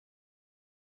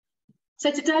So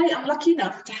today I'm lucky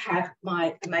enough to have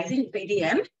my amazing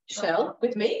BDM, Shell,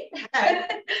 with me.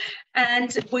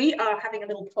 And we are having a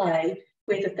little play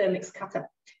with the Thermomix Cutter.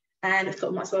 And I thought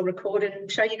I might as well record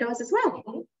and show you guys as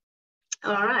well.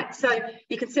 All right, so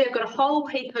you can see I've got a whole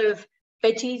heap of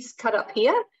veggies cut up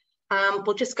here.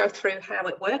 We'll just go through how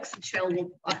it works. And Shell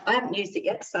will, I haven't used it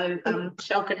yet, so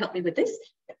Shell can help me with this.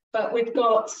 But we've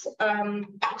got, I'll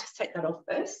just take that off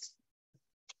first.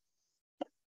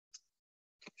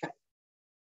 Okay.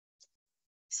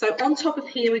 So on top of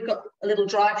here, we've got a little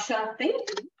drive shaft thing.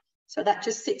 So that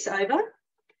just sits over.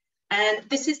 And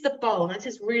this is the bowl. And this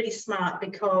is really smart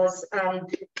because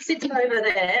it sits over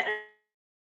there.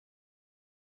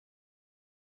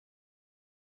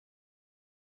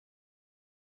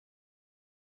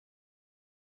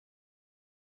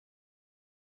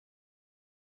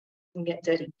 And get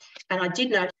dirty. And I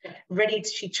did know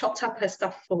she chopped up her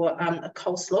stuff for a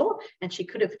coleslaw, and she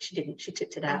didn't, she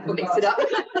tipped it out and mixed it up.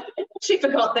 She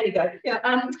forgot, there you go. Yeah.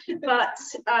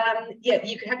 Yeah,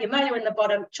 you can have your mayo in the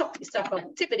bottom, chop your stuff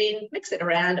up, tip it in, mix it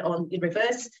around on in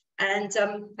reverse, and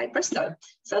hey presto.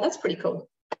 So that's pretty cool.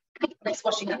 Next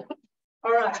washing up.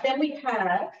 All right, then we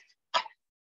have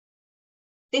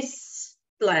this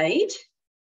blade,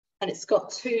 and it's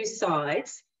got two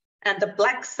sides. And the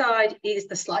black side is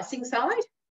the slicing side.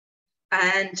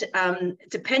 And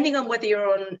depending on whether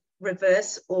you're on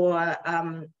reverse or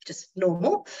just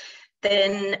normal,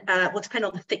 then will depend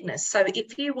on the thickness. So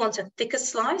if you want a thicker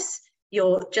slice,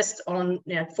 you're just on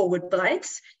forward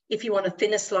blades. If you want a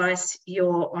thinner slice,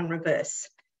 you're on reverse.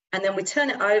 And then we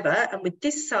turn it over, and with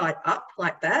this side up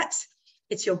like that,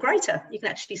 it's your grater. You can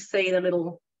actually see the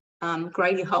little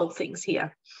gravy hole things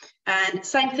here. And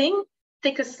same thing.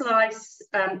 Thicker slice,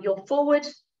 you're forward,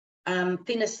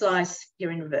 thinner slice, you're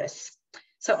in reverse.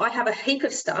 So I have a heap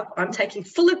of stuff. I'm taking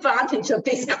full advantage of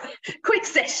this quick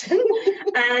session.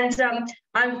 And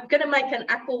I'm going to make an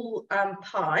apple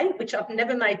pie, which I've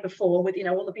never made before with,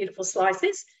 all the beautiful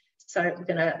slices. So I'm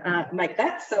going to make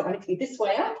that. So I'm going to do this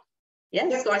way up. Yeah,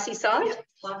 slicey side,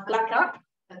 black up.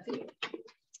 That's it.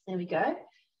 There we go.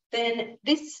 Then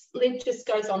this lid just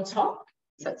goes on top.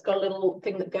 So it's got a little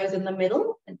thing that goes in the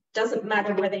middle. It doesn't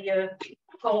matter whether your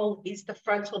hole is the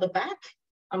front or the back.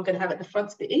 I'm going to have it the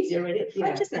front's a bit easier really at the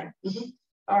front, isn't it? Mm-hmm.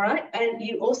 All right. And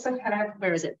you also have,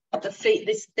 where is it? At the feet,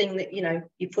 this thing that,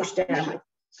 you push down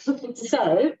with.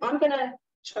 So I'm going to,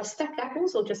 should I stack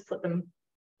apples or just put them?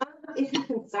 If you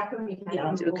can stack them, you can. Yeah,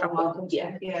 I'll do a couple.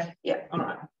 Yeah. All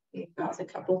right. That's a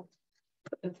couple.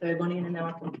 Put the third one in and then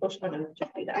I can push one and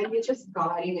just do that. And you're just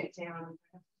guiding it down.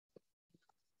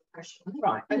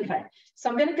 Right, okay. So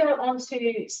I'm going to go on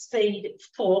to speed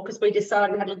 4 because we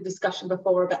decided, we had a little discussion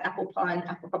before about apple pie,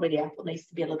 and probably the apple needs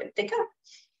to be a little bit thicker.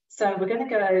 So we're going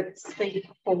to go speed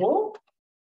 4.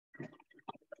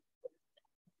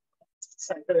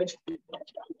 So good. We've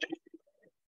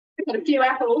got a few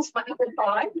apples for apple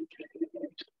pie.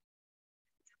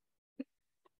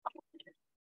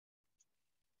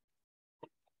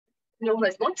 You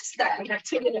almost want to stack and have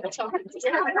 2 at a time.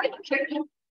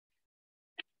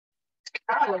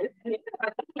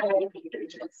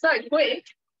 So quick.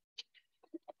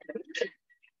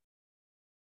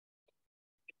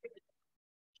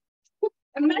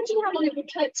 Imagine how long it would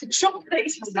take to chop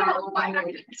these. No,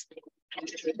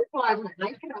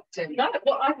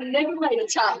 well, I've never made a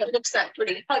tart that looks that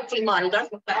pretty. Hopefully mine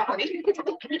doesn't look that pretty.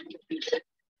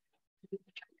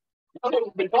 I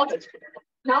wouldn't be bothered.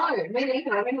 No, me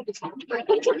neither. I remember the time.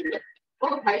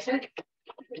 All the patient.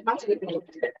 Much of it.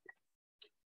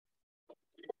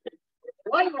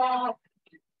 The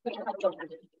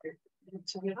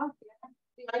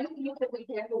only thing that we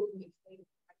can do is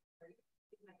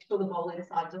make sure the bowl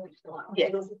inside doesn't fill up. Yeah.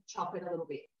 Chop it a little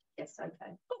bit. Yes,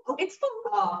 okay. Oh, it's full.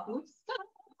 Oh, oops.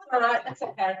 All right, that's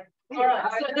okay. All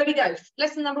right, so there we go.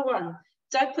 Lesson number 1.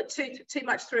 Don't put too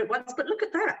much through at once, but look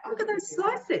at that. Look at those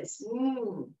slices.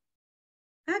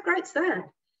 How great's that?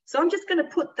 So I'm just going to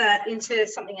put that into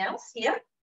something else here.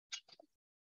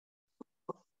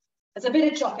 There's a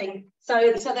bit of chopping,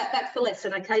 so that's the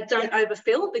lesson, okay? Don't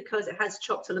overfill because it has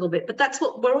chopped a little bit, but that's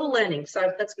what we're all learning,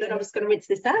 so that's good. I'm just going to rinse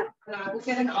this out. We'll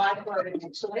get an eye for it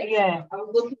eventually. Yeah. I was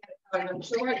looking at it, I'm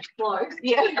sure it's close.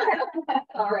 Yeah.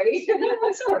 Sorry. No,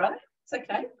 it's all right. It's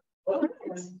okay. All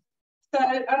right. So,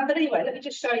 but anyway, let me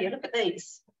just show you. Look at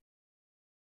these.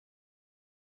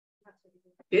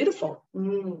 Beautiful.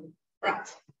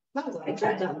 Right. That was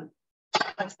Okay. done.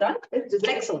 That's done. It's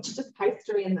Excellent. Just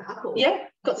pastry in the apple. Yeah,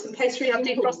 got some pastry I've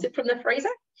defrosted from the freezer.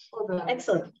 Oh,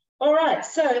 excellent. All right,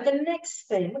 so the next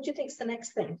thing, what do you think is the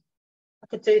next thing? I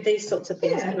could do these sorts of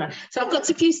things, couldn't I? So I've got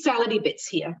a few salady bits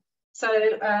here.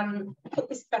 So put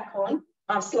this back on.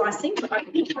 I'm slicing, but I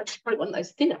think I probably want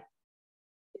those thinner.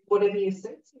 Whatever you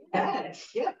say. Yeah.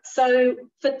 Yeah. So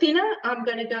for thinner, I'm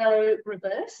going to go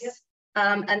reverse. Yep.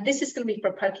 And this is going to be for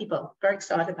a poke bowl. Very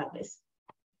excited about this.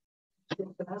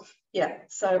 Yeah.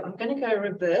 So I'm going to go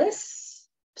reverse.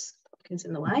 Oops, pumpkin's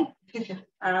in the way.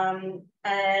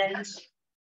 And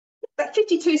about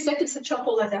 52 seconds to chop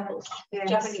all those apples.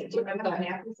 Yes. Do you remember how many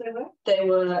apples there were? There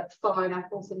were 5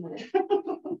 apples in there.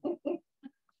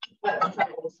 That's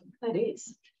awesome. That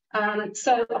is.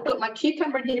 So I've got my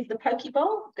cucumber in here for the poke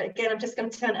bowl. Again, I'm just going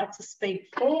to turn it up to speed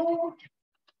 4.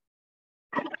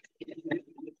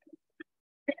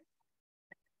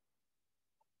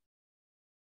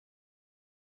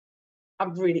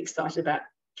 I'm really excited about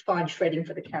fine shredding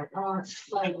for the carrot. Oh, it's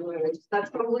so good. That's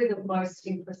probably the most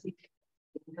impressive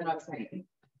thing that I've seen.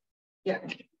 Yeah.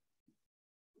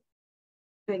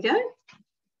 There you go.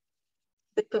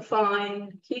 The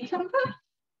fine cucumber.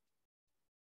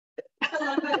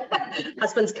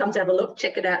 Husband's come to have a look,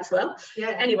 check it out as well. Yeah.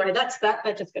 Anyway, that's that.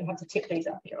 They're just going to have to tip these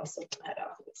up here. I'll sort that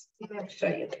afterwards. Yeah. Show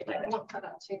you later. What cut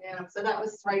up to now? So that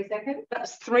was 3 seconds. That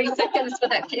was 3 seconds for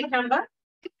that cucumber.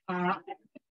 All right.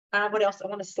 What else? I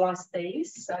want to slice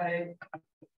these. So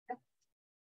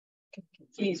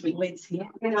confused with lids here.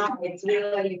 You know, it's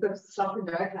really, you've got to stop and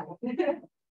go.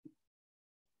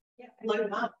 Yeah, load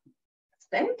them up.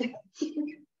 Okay.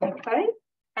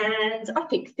 And I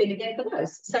think thin again for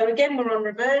those. So again, we're on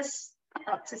reverse,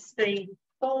 up to speed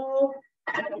 4.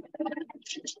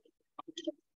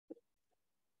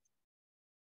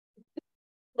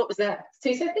 What was that?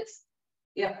 2 seconds?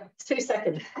 Yeah, 2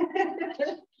 seconds.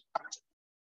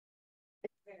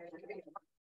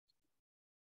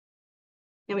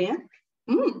 Here we are.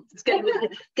 It's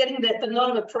getting the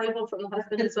nod of approval from the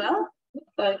husband as well.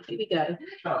 So here we go.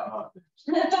 Oh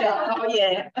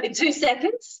yeah, in 2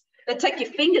 seconds. They take your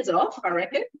fingers off, I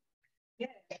reckon. Yeah.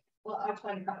 Well, I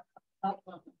tried to cut up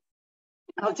one.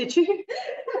 Oh, did you?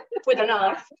 With a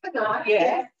knife? A knife.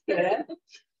 Yeah. Yeah.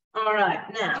 All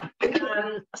right. Now,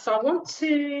 so I want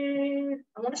to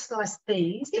slice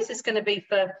these. This is going to be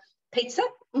for pizza.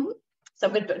 So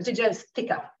I'm going to do yours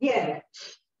thicker. Yeah.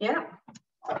 Yeah.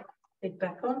 Big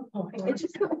back on. Oh, it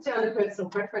just comes down to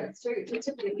personal preference too.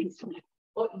 Typically, it's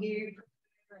what you,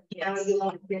 how you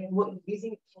like, what you're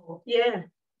using it for. Yeah.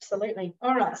 Absolutely.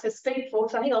 All right. So speed 4.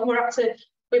 So hang on.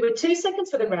 We were 2 seconds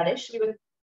for the radish. We were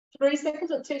 3 seconds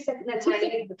or 2 seconds? No, 2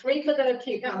 seconds. 3 for the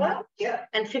cucumber. Yeah.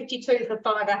 And 52 for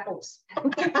 5 apples.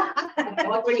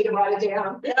 Like we need to write it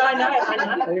down. Yeah, I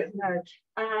know.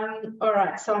 All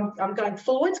right. So I'm going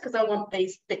forwards because I want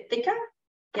these a bit thicker.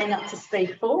 Getting up to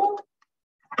speed 4.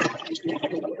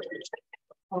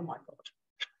 Oh my God.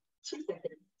 2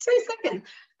 seconds. 2 seconds.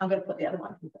 I'm going to put the other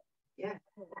one. Yeah.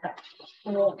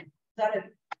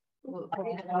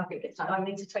 I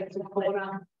need to take some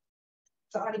water.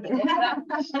 So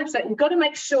you've got to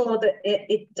make sure that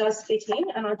it does fit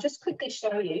in, and I'll just quickly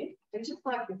show you. It's just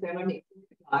like the Thermomix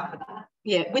Cutter.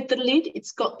 Yeah, with the lid,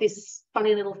 it's got this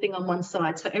funny little thing on one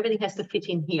side, so everything has to fit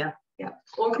in here. Yeah,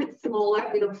 or if it's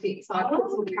smaller, it'll fit. So I put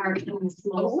some carrots on the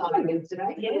small side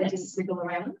yesterday. Yeah, just wiggle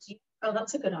around. Oh,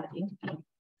 that's a good idea.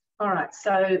 All right,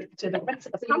 so do the rest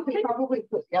of the pumpkin. You probably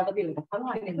put the other bit of the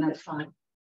pumpkin in that time.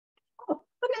 Oh,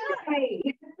 look at that.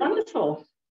 Hey, wonderful.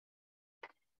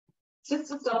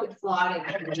 Just to stop it sliding.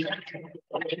 Was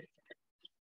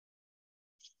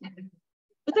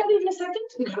that even a second?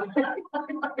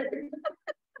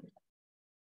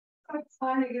 So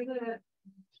exciting, isn't it?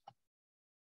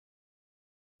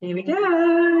 Here we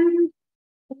go.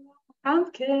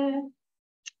 Pumpkin.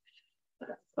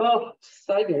 Oh,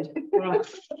 so good. Right.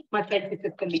 My face is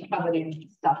just going to be covered in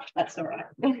stuff. That's all right.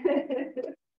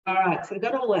 All right, so we've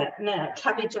got all that. Now,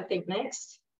 cabbage, I think,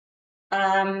 next.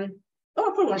 Oh, I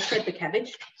probably want to shred the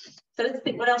cabbage. So let's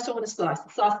think, what else do I want to slice?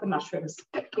 Slice the mushrooms.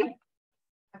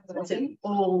 That's it.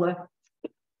 All the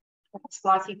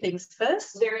spicy things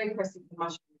first. Very impressive, the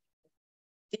mushrooms.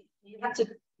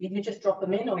 You just drop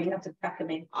them in, or you have to pack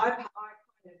them in? I kind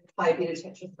of play a bit of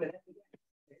Tetris with it.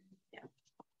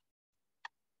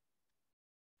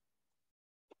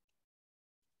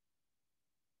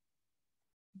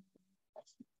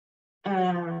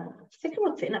 Thicker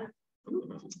or thinner?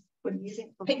 What are you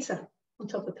using? Pizza, on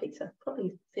top of pizza.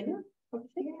 Probably thinner.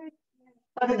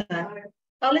 I don't know.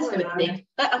 Oh, let's do it thick.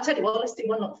 I'll tell you what, let's do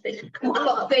one lot thick. One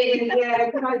lot thick, yeah,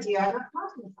 good idea. I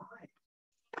can't decide.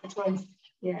 Which one's,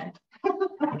 yeah.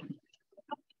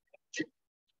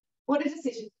 What a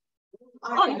decision.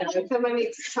 I know. So maybe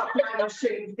it's chopped my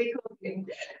mushrooms, big thing.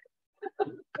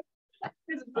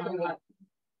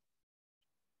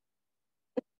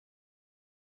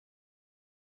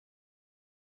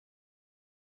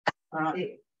 All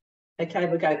right. Okay,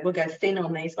 we'll go thin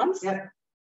on these ones. Yep.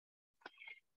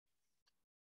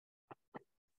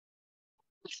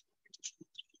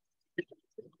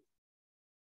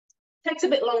 Takes a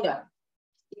bit longer.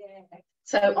 Yeah.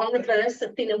 So on reverse, the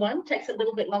thinner one takes a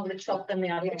little bit longer to chop than the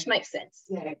other, which makes sense.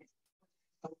 Yeah.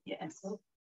 Yes.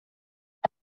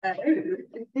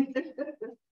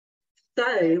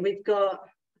 So we've got,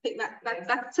 I think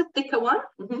that's a thicker one.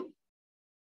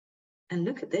 And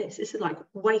look at this. This is like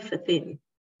wafer thin.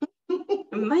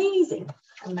 Amazing.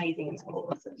 Amazing. It's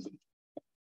awesome.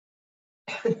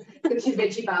 It's your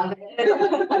veggie bar.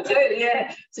 I do,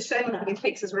 yeah. It's a shame I'm having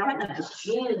pizzas right now.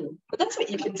 But that's what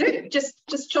you can do.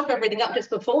 Just chop everything up just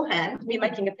beforehand. You're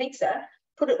making a pizza,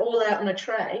 put it all out on a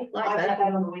tray like I that. had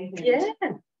that on the weekend. Yeah.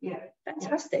 Yeah.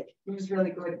 Fantastic. It was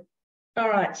really good. All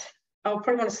right. I'll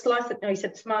probably want to slice it. No, you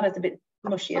said tomato's a bit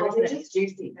mushier, isn't it? Just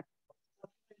juicy.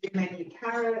 You make a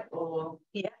carrot or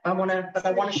yeah, I want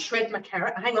to shred my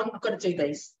carrot. Hang on, I've got to do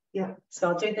these. Yeah. So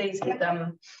I'll do these with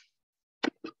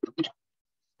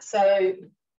so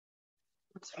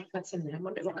sorry, that's in there. I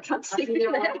wonder what I can't see.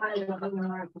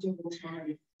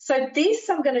 So this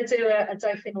I'm going to do a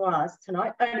dauphinoise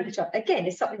tonight. Only to chop. Again,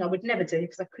 it's something I would never do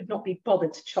because I could not be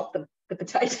bothered to chop the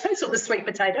potatoes or the sweet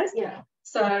potatoes. Yeah.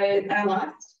 So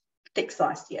thick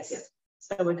sliced, yes. Yeah.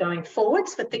 So we're going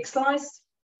forwards for thick sliced.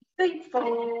 3,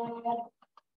 4.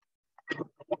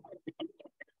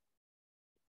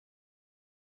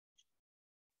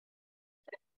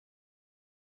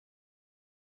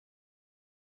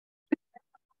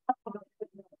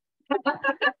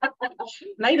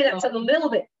 Maybe that's a little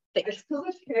bit thick. It's still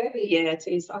curvy. Yeah, it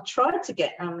is. I tried to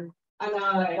get I know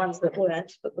ones that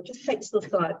weren't, but we'll just take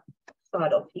the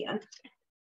side off here.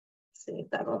 See if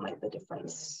that will make the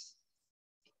difference.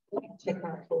 check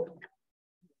that for.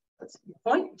 That's the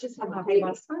point. Just have a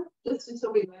last time. Just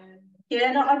until we learn.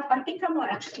 Yeah, no, I think I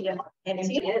might actually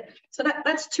empty it. So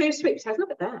that's 2 sweet potatoes.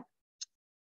 Look at that.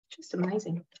 Just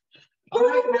amazing. I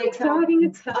don't make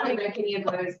exciting. I don't make any of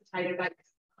those potato bakes.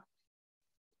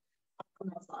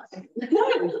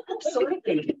 No,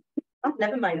 absolutely. I've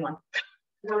never made one.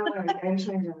 No, game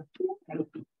changer.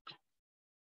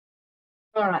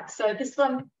 All right, so this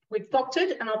one we've doctored,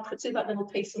 and I'll see that little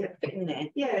piece of it fit in there.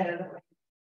 Yeah.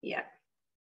 Yeah.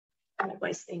 Not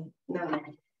wasting. No.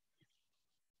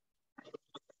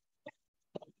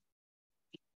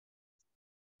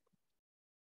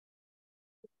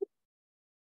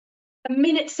 A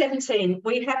minute 17.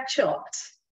 We have chopped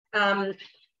all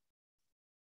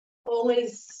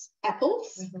these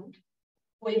apples.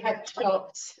 We have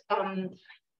chopped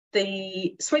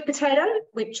the sweet potato,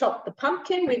 we've chopped the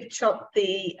pumpkin, we've chopped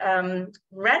the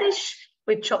radish,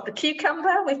 we've chopped the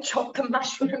cucumber, we've chopped the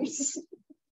mushrooms.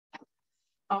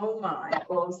 Oh my,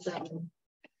 awesome.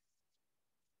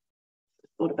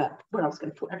 Thought about where I was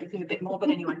going to put everything a bit more, but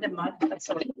anyway, never mind. That's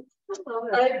all right.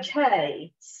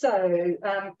 Okay, so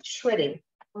shredding.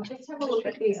 I'll just have a look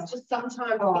at this. Just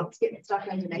sometimes it's getting stuck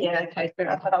underneath. Yeah, okay, fair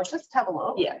enough. But I'll just have a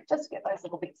look. Yeah, just get those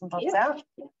little bits and bobs out.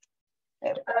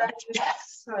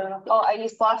 So, are you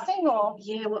slicing or?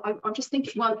 Yeah, well, I'm just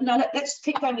thinking. Well, no, let's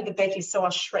keep going with the veggies. So I'll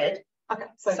shred. Okay,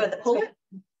 so the pull it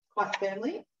quite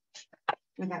firmly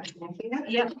without smacking it.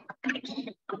 Yeah,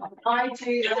 I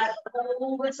do that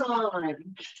all the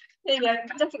time. There you go.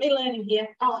 Definitely learning here.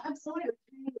 Oh, absolutely.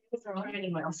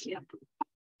 Anywhere else? Yeah.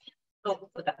 Oh,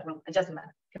 put that wrong. It doesn't matter.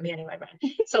 It can be anyway,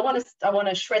 right? So I want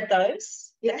to shred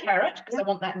those. Yeah. The carrot, because I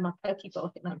want that in my turkey bowl. I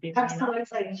think that'd be absolutely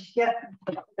nice. Yeah.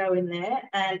 Go in there,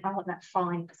 and I want that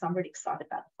fine because I'm really excited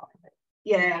about the fine bit.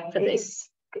 Yeah, for this.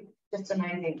 It's just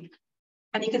amazing.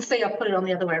 And you can see I put it on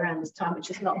the other way around this time, which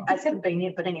is not as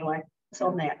convenient, but anyway, it's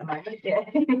on there at the moment. Yeah.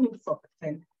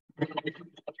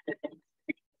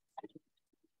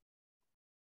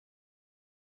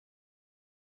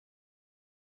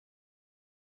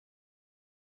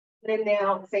 Then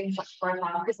now it seems like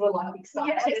grandma because we're like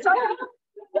excited. Yeah,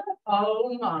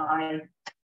 oh my.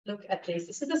 Look at this.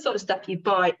 This is the sort of stuff you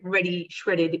buy ready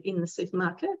shredded in the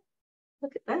supermarket.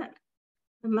 Look at that.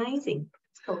 Amazing.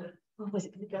 It's cool. Oh, where's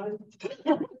it going to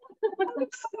go?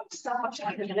 So much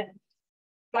like a minute.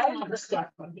 I love the stuff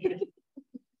on here.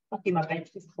 Lucky my bench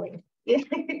is clean. Yeah.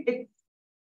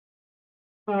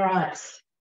 All right.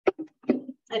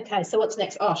 Okay, so what's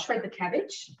next? Oh, shred the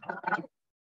cabbage.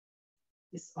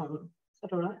 This one. Is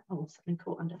that all right? Oh, something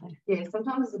caught under there. Yeah,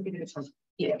 sometimes it's a bit of a chunk.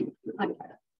 Yeah. Okay.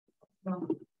 There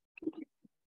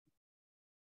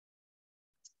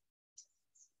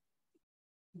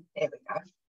we go.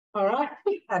 All right,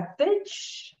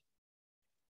 cabbage.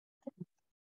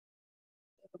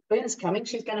 Ben's coming.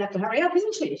 She's going to have to hurry up,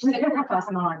 isn't she? She's at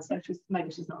 9:30, so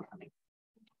maybe she's not coming.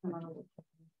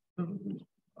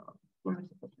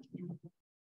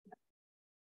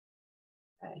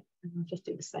 Okay, and I'll just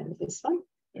do the same with this one.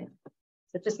 Yeah.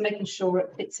 So just making sure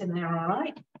it fits in there all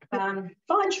right.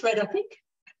 Fine shred, I think.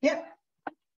 Yeah.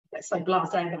 Let's so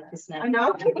blasé about this now. I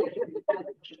know.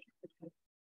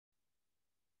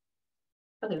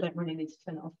 But I don't really need to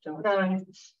turn it off, John. No.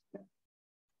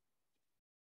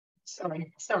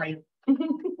 Sorry.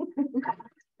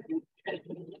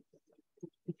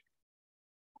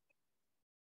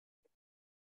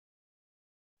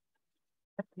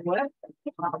 What?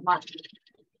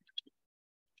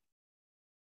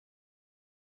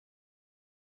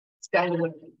 It's going to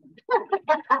work.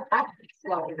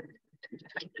 Slowly.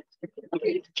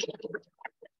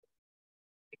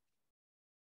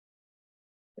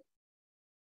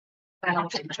 And I'll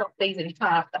chop these in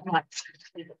half. That might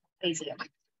be easier.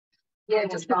 Yeah,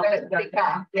 just put it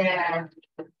bigger. Yeah.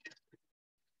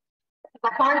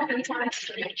 I find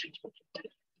sometimes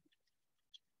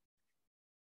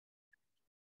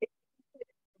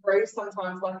roast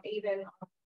sometimes, like even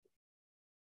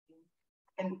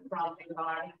and rather than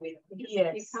buying with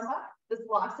cucumber, the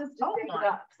slices just pick it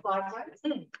up sideways.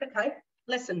 Okay,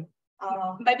 listen.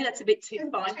 Maybe that's a bit too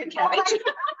fine for cabbage.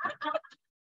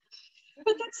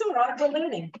 But that's all right, we're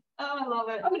learning. Oh, I love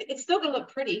it. I mean, it's still gonna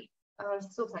look pretty. It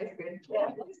still tastes good. Yeah,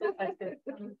 it still tastes good.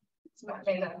 It's much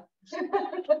better.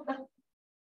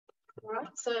 All right,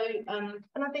 so and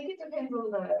I think it depends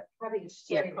on the cabbage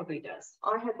too. yeah, it probably does.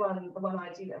 I had the one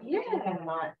I did. Yeah.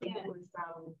 Night. Yeah. It was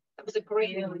It was a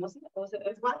green one, wasn't it? Or was it? it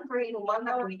was one green and one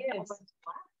that was yes. almost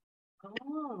black.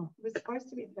 Oh, It was supposed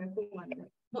to be purple one.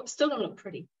 well, it's still gonna look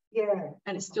pretty, Yeah.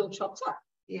 and it's still chopped up.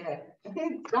 Yeah.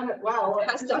 It's done it well. It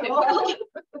has done it well.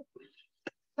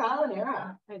 Trial and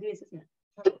error. It is, isn't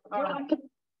it? All right.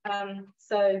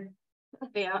 So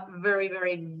yeah, very,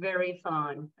 very, very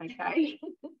fine. Okay.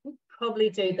 Probably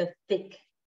do the thick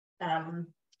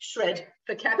shred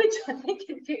for cabbage, I think,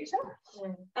 in future.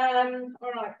 Yeah.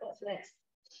 All right, what's next?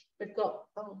 We've got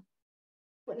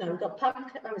we've got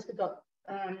pumpkin, we've got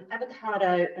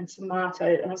avocado and tomato,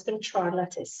 and I was going to try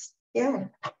lettuce. Yeah.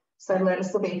 So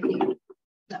lettuce will be thick.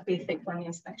 That'd be a thick one,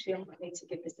 yes. Actually, I might need to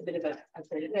give this a bit of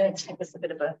give this a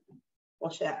bit of a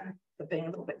wash out for being a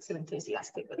little bit too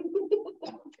enthusiastic. But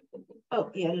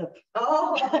oh yeah, look.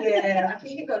 Oh yeah, I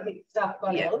think you've got a bit stuff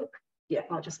by Yeah. look. Yeah,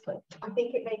 I'll just put. I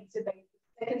think it needs to be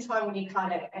the second time when you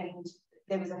cut it and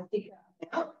there was a thicker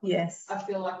amount. Yes. I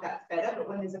feel like that's better, but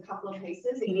when there's a couple of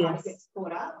pieces, it kind of gets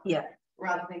caught up. Yeah.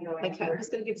 Rather than going. Okay, I'm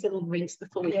just going to give this a little rinse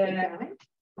before we Yeah. keep going.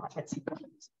 Right, let's see.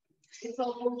 It's a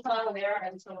little trial and error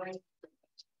until we.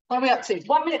 What are we up to?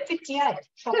 1 minute 58. I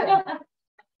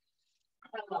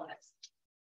love it.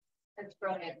 It's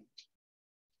brilliant.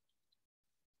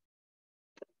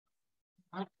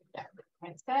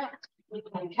 Rinse that. We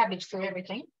can cabbage through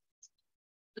everything.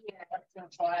 Yeah, that's gonna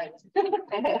try it.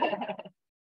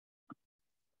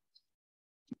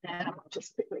 And I'll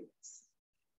just quickly.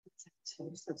 So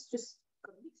it's just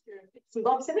got a mixture of bits and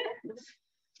bobs in it.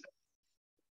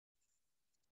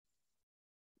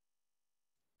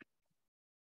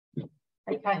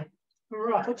 Okay,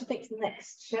 right. What do you think's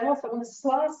next? Cheryl, so I want to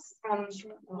slice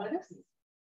lettuce.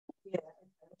 Yeah,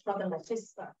 try the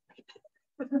lettuce.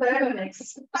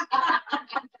 Thermomix.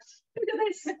 Look at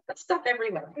this stuff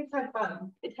everywhere. It's had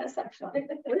fun. It has had fun.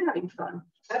 We're having fun.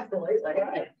 Absolutely.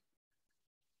 Right.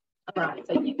 All right,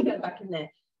 so you can go back in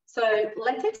there. So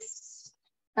lettuce.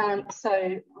 So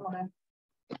I want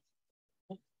to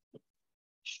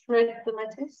shred the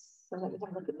lettuce. So let me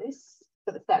have a look at this.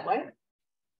 So it's that way.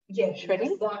 Yeah,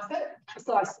 Shredding. Slice it.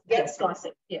 Slice. Yeah, slice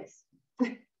it. Yes.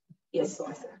 Yes,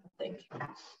 slice it. I think.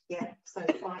 Yeah. So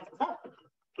slice it up.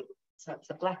 So it's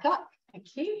a black up.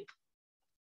 Thank you.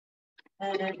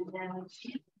 And now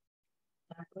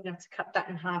we're going to cut that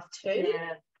in half too.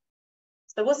 Yeah.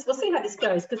 So we'll see how this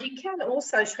goes, because you can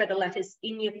also shred a lettuce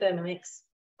in your Thermomix.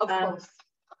 Of course.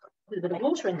 With a bit of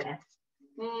water in there.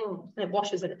 Mm. And it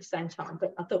washes it at the same time,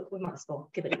 but I thought we might as well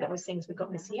give it a go, seeing as we've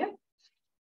got this here.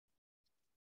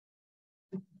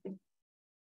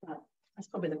 Right. That's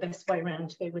probably the best way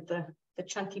around too, with the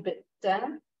chunky bit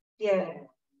down. Yeah.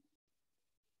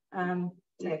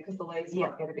 Yeah, because the leaves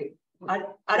might get a bit. I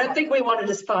don't think we want it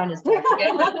as fine as that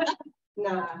again.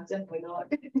 No, definitely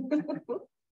not.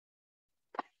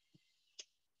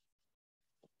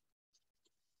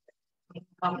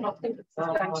 I'm not thinking it's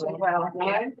going so well.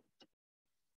 No.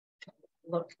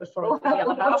 Look before the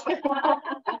other half.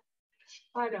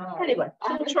 I know. Anyway,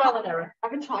 trial and error. I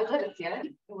haven't tried lettuce yet.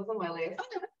 It was on my list. Oh,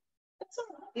 no, that's all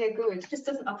right. Yeah, good. It just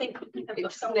doesn't. I think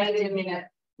It's just needed a minute.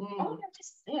 Oh,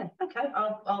 yeah. Okay.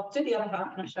 I'll do the other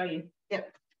half and I'll show you.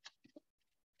 Yep.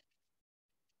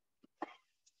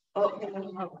 Oh,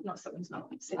 no, not something's not.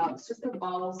 It's just the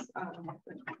bowls.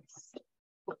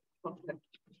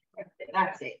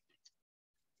 that's it.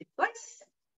 In place.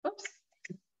 Oops.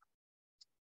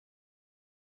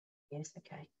 Yes,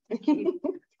 okay. Thank you.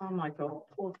 Oh my God,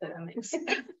 poor Thermomix.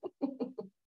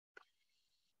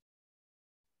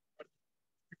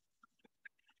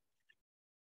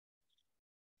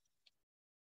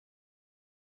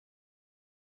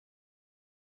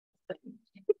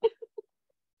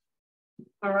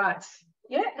 All right.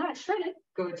 Yeah, no, it's shredded.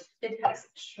 Good. It has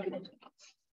shredded.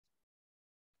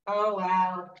 Oh,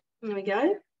 wow. There we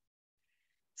go.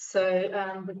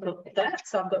 So we've got that.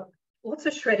 So I've got lots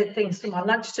of shredded things for my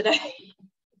lunch today.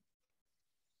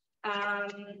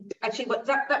 Actually, what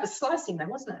that was slicing then,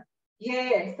 wasn't it?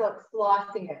 Yeah, so it's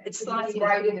slicing it. It's slicing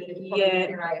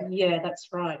it. Yeah, that's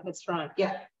right. That's right.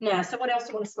 Yeah. Now, so what else do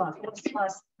you want to slice? You want to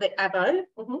slice the avo.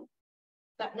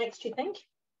 That next, you think?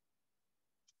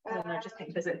 I just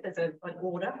think there's an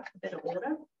order, a better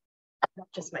order.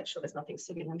 Just make sure there's nothing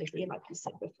sitting under here, like you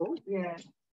said before. Yeah,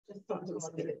 just sometimes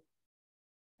it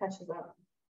catches up.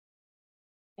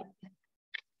 Yeah.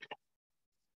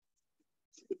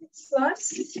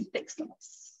 Slice, thick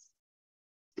slice.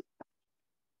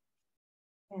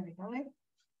 There we go.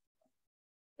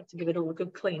 Have to give it all a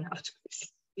good clean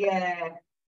afterwards. Yeah.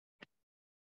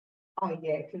 Oh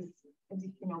yeah, because as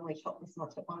you can normally chop this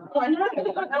much at once. Oh, I know.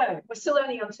 We're still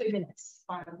only on 2 minutes.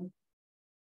 I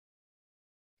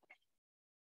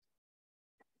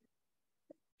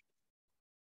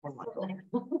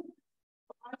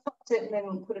chopped it and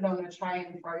then put it on a tray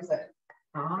and froze it.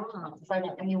 Ah. So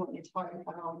that when you want your toast,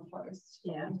 put it on toast.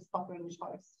 Yeah. And just pop it in the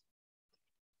toast.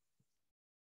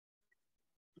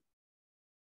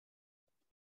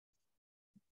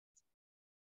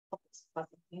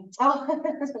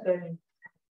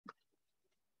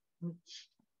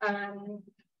 Oh.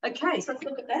 Okay, so let's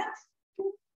look at that.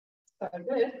 So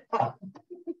good.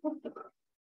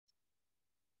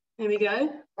 Here we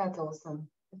go. That's awesome.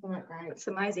 Isn't that great? It's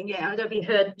amazing. Yeah, I don't know if you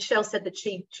heard, Michelle said that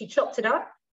she chopped it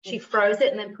up, she froze it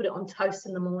and then put it on toast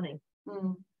in the morning.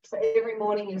 So every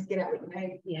morning you just get out with your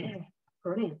egg. Yeah,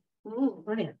 brilliant.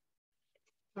 Brilliant.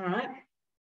 All right.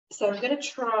 So I'm going to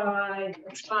try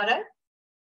tomato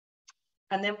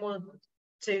and then we'll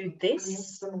do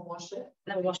this. Then we'll wash it.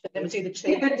 Then we'll wash it. Then we'll do the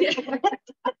cheese.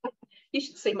 You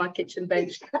should see my kitchen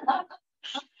bench.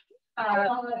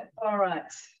 All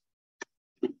right.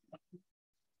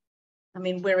 I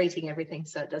mean, we're eating everything,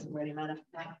 so it doesn't really matter.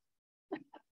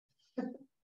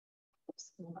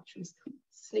 Oops,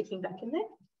 sneaking back in there.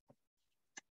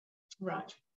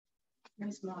 Right.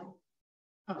 Where's mine?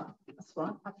 Oh, that's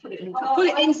right. I put it in. I put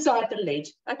it inside the lid.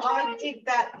 Okay. I did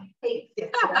that heap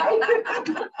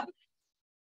yesterday.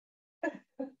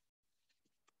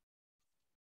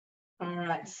 All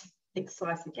right. Thick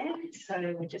slice again.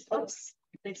 So we just oops.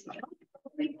 There's my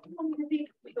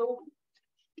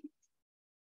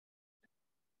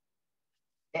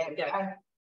There we go.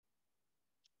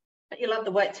 But you love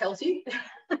the way it tells you.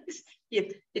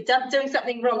 You're done doing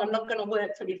something wrong. I'm not going to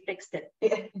work till you've fixed it.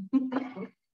 Yeah.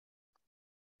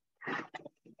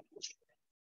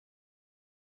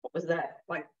 What was that?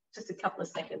 Like just a couple of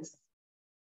seconds.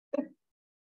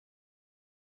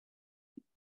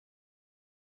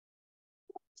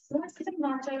 Slice the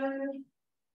tomato.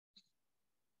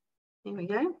 Here we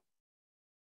go.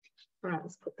 Right,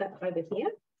 let's put that over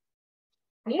here.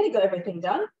 I nearly got everything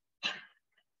done.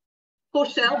 Poor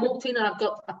Chanel walked in and I've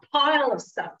got a pile of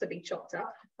stuff to be chopped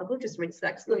up. I will just rinse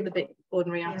that because it's a little bit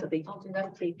ordinary after the. I'll do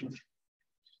that.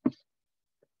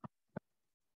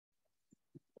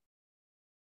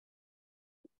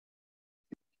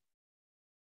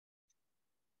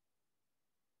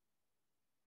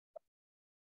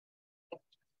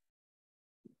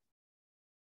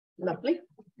 Lovely.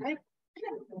 Okay.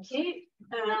 Thank you.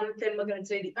 Then we're going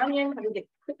to do the onion. Have a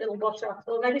quick little wash up.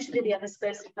 Or maybe we should do the others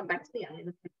first and come back to the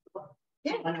onion.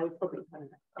 Yeah, I know we probably done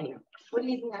that. Anyway, What do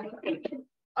you think?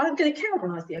 I'm going to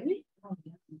caramelise the onion.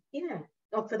 Yeah.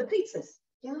 Oh, for the pizzas.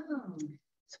 Yeah.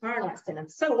 Tomorrow night's dinner.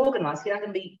 So organised. I'm going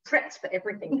to be prepped for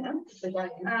everything now.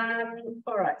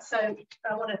 All right. So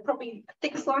I want to probably a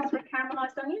thick slice for a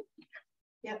caramelised onion.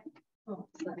 Yep. Oh,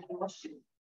 so wash.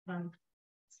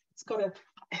 It's got a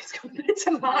bit of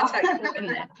tomato in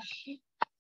there.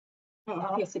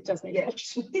 Oh, yes, it does need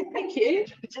wash. Thank you.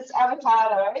 Just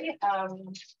avocado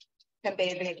can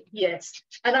be a bit. Yes,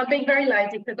 and I'm being very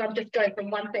lazy because I'm just going from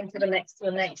one thing to the next to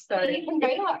the next. So you can do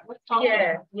that with time.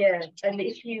 Yeah. And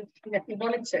if you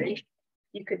wanted to,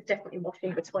 you could definitely wash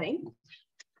in between.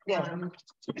 Yeah.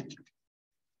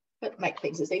 But make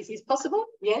things as easy as possible.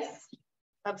 Yes,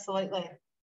 absolutely.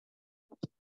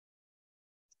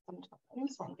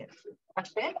 This one gets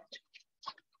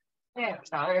There we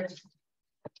go.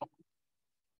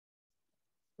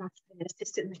 nice to be an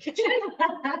assistant in the kitchen.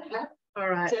 All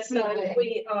right, Definitely. so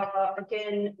we are,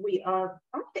 again,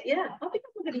 yeah, I think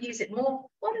I'm going to use it more.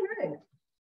 I don't know.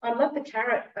 I love the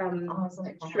carrot Isn't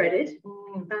it shredded,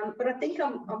 Mm. but I think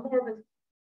I'm more of a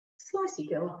slicey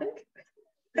girl, I think.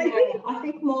 Yeah, I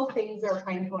think more things are a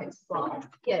pain point to slice.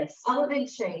 Yes. Other than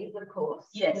cheese, of course.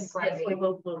 Yes, with yes, gravy.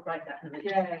 we'll break that in a minute.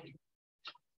 Yeah.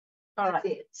 All right,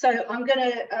 That's it. so I'm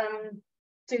going to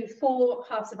do 4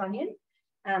 halves of onion.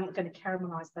 I'm going to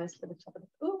caramelise those for the top of the.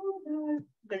 Oh no! I'm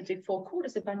going to do 4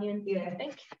 quarters of onion. Yeah. I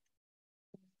think.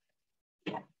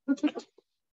 Yeah.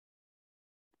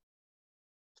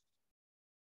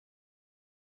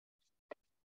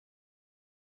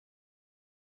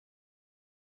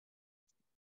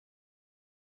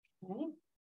 Okay.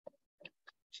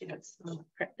 Actually, let's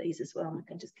prep these as well. I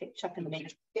can just keep chucking them in.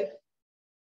 Yep.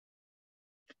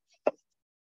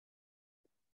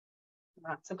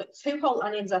 Right, so I've got 2 whole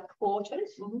onions I've quartered,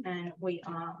 Mhm. and we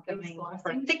are Thick going for a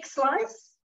slicing. thick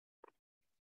slice.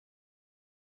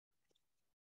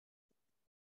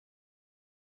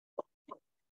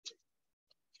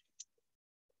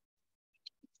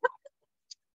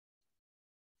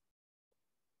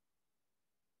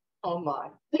 Oh my.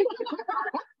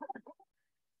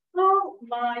 Oh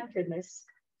my goodness.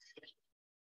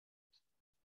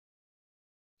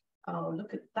 Oh,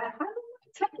 look at that.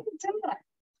 How did you do that?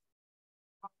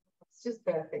 It's just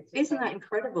perfect. Isn't that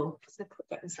incredible? So put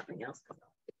that in something else. Oh,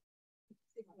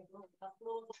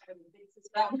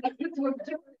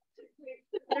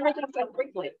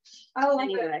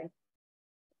 Anyway,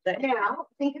 now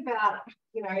think about,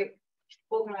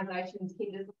 organisations,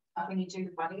 Kinders, when you do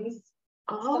the bunnies.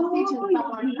 Sausage and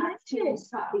someone has to yes.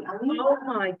 cut the onion. Oh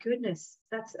my goodness,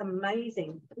 that's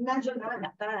amazing. Imagine Look that.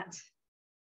 at that.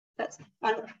 That's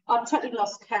I've totally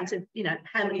lost count of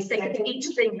how many seconds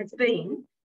each thing has been,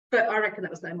 but I reckon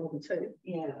that was no more than 2.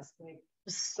 Yeah, that's great. It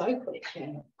was so quick.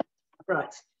 Yeah.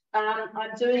 Right.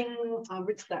 I'm doing. I'll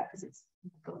rinse that because it's.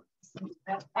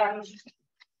 I'm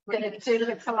going to do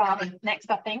the salami next,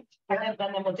 I think, and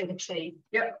then we'll do the cheese.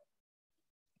 Yep.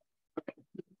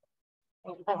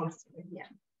 Oh, yeah.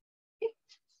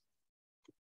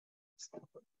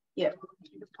 Yeah.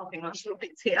 Popping on little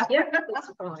bits here. Yeah,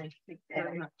 that's fine. Thank you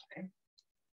very much.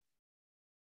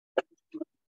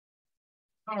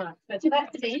 All right, so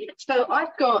that's it. So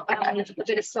I've got a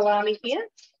bit of salami here,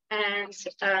 and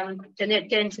then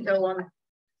again to go on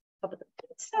top of the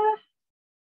pizza.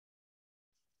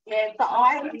 Yeah, so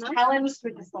I challenged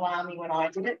with the salami when I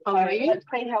did it. Oh, So really? let's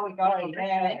see how we go. Okay.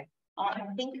 Yeah. I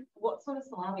think, what sort of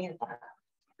salami is that?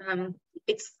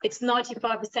 It's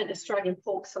 95% Australian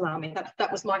pork salami.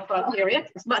 That was my criteria.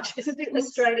 As much as it's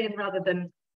Australian rather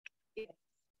than.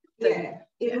 Yeah,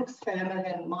 it looks firmer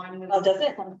than mine was. Oh, does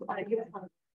it?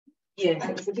 Yeah, Yeah.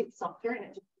 it's a bit softer and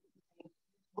it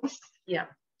just. Yeah.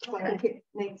 So I think it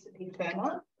needs to be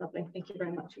firmer. Lovely. Thank you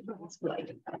very much. That's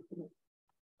great.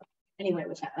 Anyway,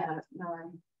 we'll chat that.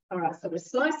 No. All right, so we're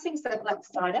slicing, so black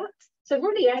side up. So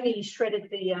really only shredded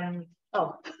the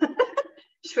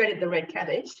shredded the red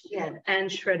cabbage, Yeah,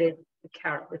 and shredded the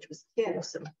carrot, which was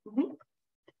awesome. mm-hmm.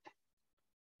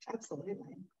 Absolutely.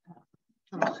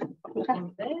 All right, put that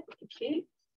in there. Thank you.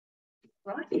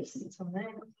 Right, it's on there.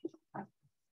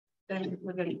 Then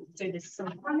we're going to do this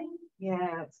some honey.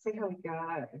 Yeah, let's see how we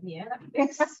go. Yeah.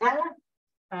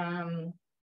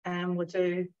 And we'll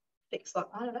do fix like,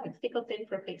 I don't know, thick or thin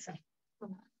for a pizza.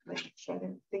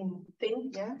 Shredded thin.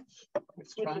 Thin? Yeah.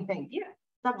 What do you think? Yeah.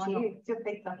 It's up to you. It's your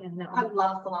pizza. Yeah, no, I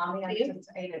love salami. I Do you? just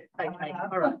eat it. okay,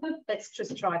 all right. Let's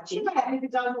just try it. Sure, and if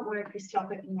it doesn't work, just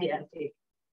chop it and Yeah. it.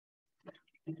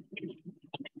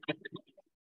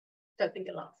 Don't think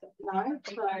it likes it. No,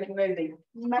 so Moving.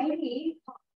 maybe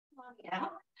salami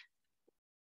out.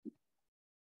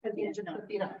 And Yeah, then just no.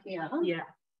 put it up here. Yeah.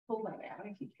 Pull that out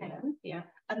if you can. Yeah.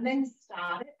 And then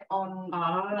start it on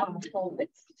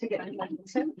forwards to get the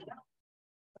momentum.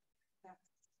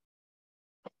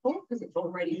 Because it's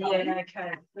already going. Yeah,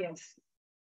 okay. Yes.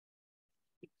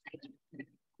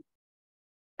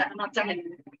 I'm not done it.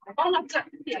 Oh, I'm done.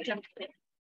 Yeah, I've done it.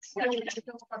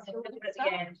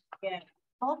 Again. Yeah.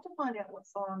 I'll have to find out what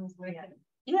salami's working.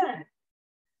 Yeah.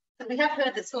 So we have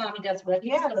heard that salami does work.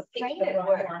 Yeah, I've I've seen it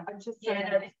work. I'm just yeah,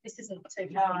 no, this isn't too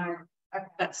No. Okay.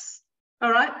 That's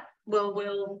all right.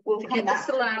 We'll come get the back.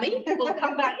 salami. We'll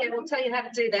come back here. We'll tell you how to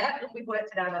do that. We've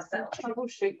worked it out ourselves.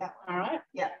 Troubleshoot that one. All right.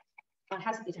 Yeah. I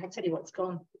tell you what's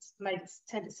gone. It's made it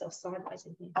turned itself sideways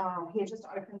in here. Here, just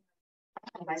open.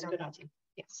 That's a good idea.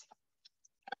 Yes.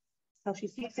 So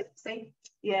she's fixed it. See?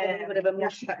 Yeah. A bit of a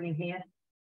mush happening here.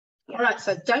 All right.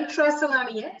 So don't try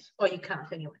salami yet, or you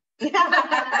can't anyway.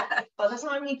 By the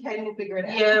time you can, we'll figure it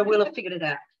out. Yeah, we'll have figured it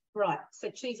out. Right, so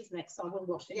cheese is next, so I will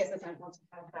wash it. Yes, I don't want to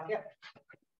have that. Yep.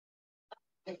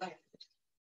 Okay.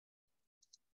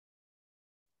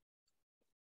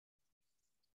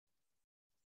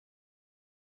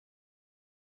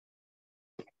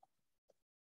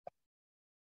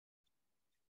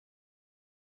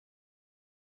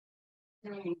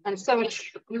 And so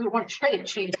we would want shredded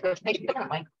cheese first,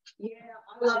 don't we? Yeah,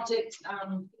 I loved it.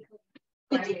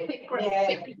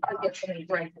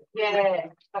 Yeah,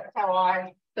 that's how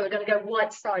I. So we're going to go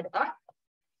white side up.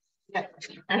 Yeah.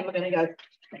 And we're going to go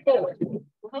forward.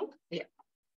 Yeah.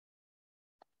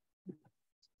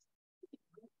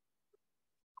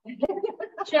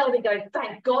 Shelby goes,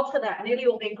 thank God for that. Nearly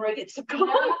all the ingredients are gone.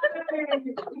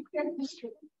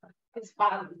 It's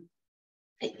fun.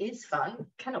 It is fun.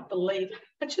 Cannot believe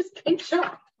I just picked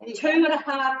up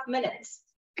 2.5 minutes.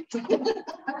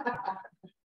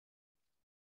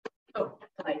 Oh,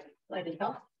 lady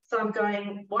help. So I'm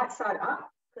going white side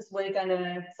up because we're going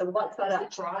to. So white side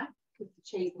up. Dry because the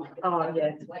cheese might be. Oh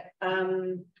yeah. Wet.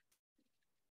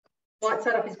 White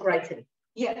side up is grated.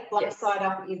 Yeah, black side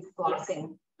up is slicing.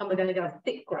 Yes. And we're going to go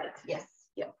thick grate. Yes.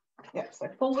 Yep. Yep. So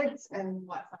forwards and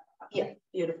white side up. Yeah,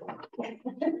 beautiful.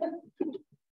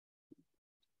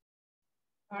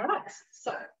 All right.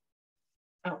 So,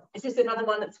 is this another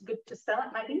one that's good to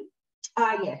start, maybe?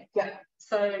 Yeah. Yeah.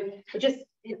 So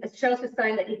Cheryl's was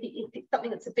saying that if it's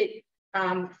something that's a bit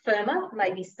firmer,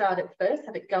 maybe start it first,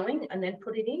 have it going, and then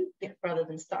put it in, rather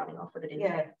than starting off with it in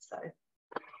there. So.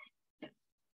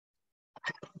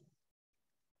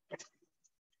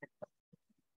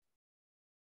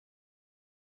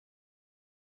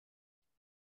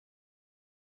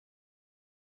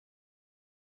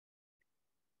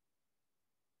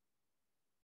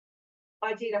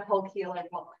 I did a whole kilo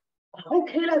block. A whole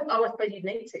kilo? Oh, I suppose you'd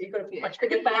need to. You've got a much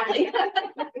bigger family.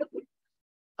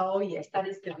 Oh, yes, that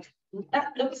is good.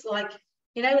 That looks like,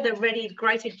 you know, the ready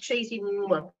grated cheese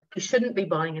you shouldn't be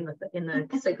buying in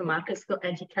the supermarket. It's got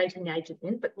anti-coating agent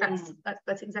in, but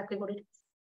that's exactly what it is.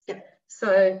 Yeah.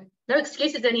 So no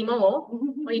excuses anymore.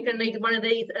 Or you can need one of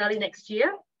these early next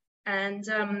year, and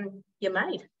you're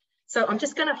made. So I'm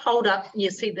just going to hold up. And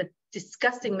you'll see the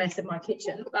disgusting mess of my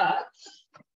kitchen, but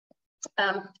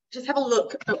just have a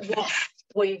look at what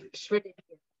we've shredded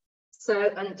here.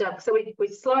 So we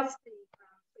sliced the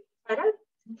potato.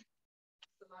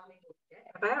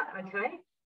 Okay.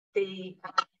 The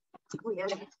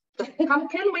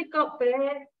pumpkin we've got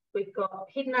there. We've got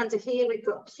hidden under here. We've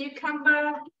got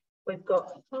cucumber. We've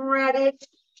got radish.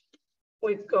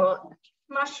 We've got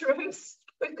mushrooms.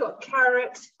 We've got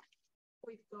carrot.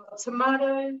 We've got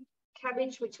tomato,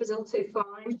 cabbage, which was all too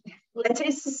fine,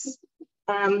 lettuce,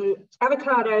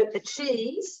 avocado, the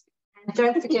cheese, and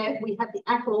don't forget we have the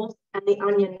apples and the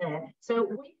onion there. So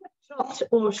we have chopped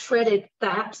or shredded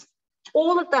that,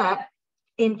 all of that,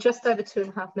 in just over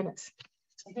 2.5 minutes.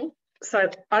 So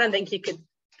I don't think you could,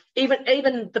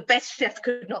 even the best chef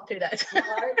could not do that.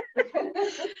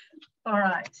 All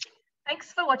right.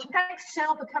 Thanks for watching. Thanks,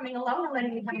 Shell, for coming along and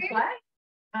letting me have a play.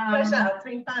 Pleasure. It's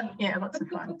been fun. Yeah, lots of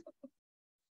fun.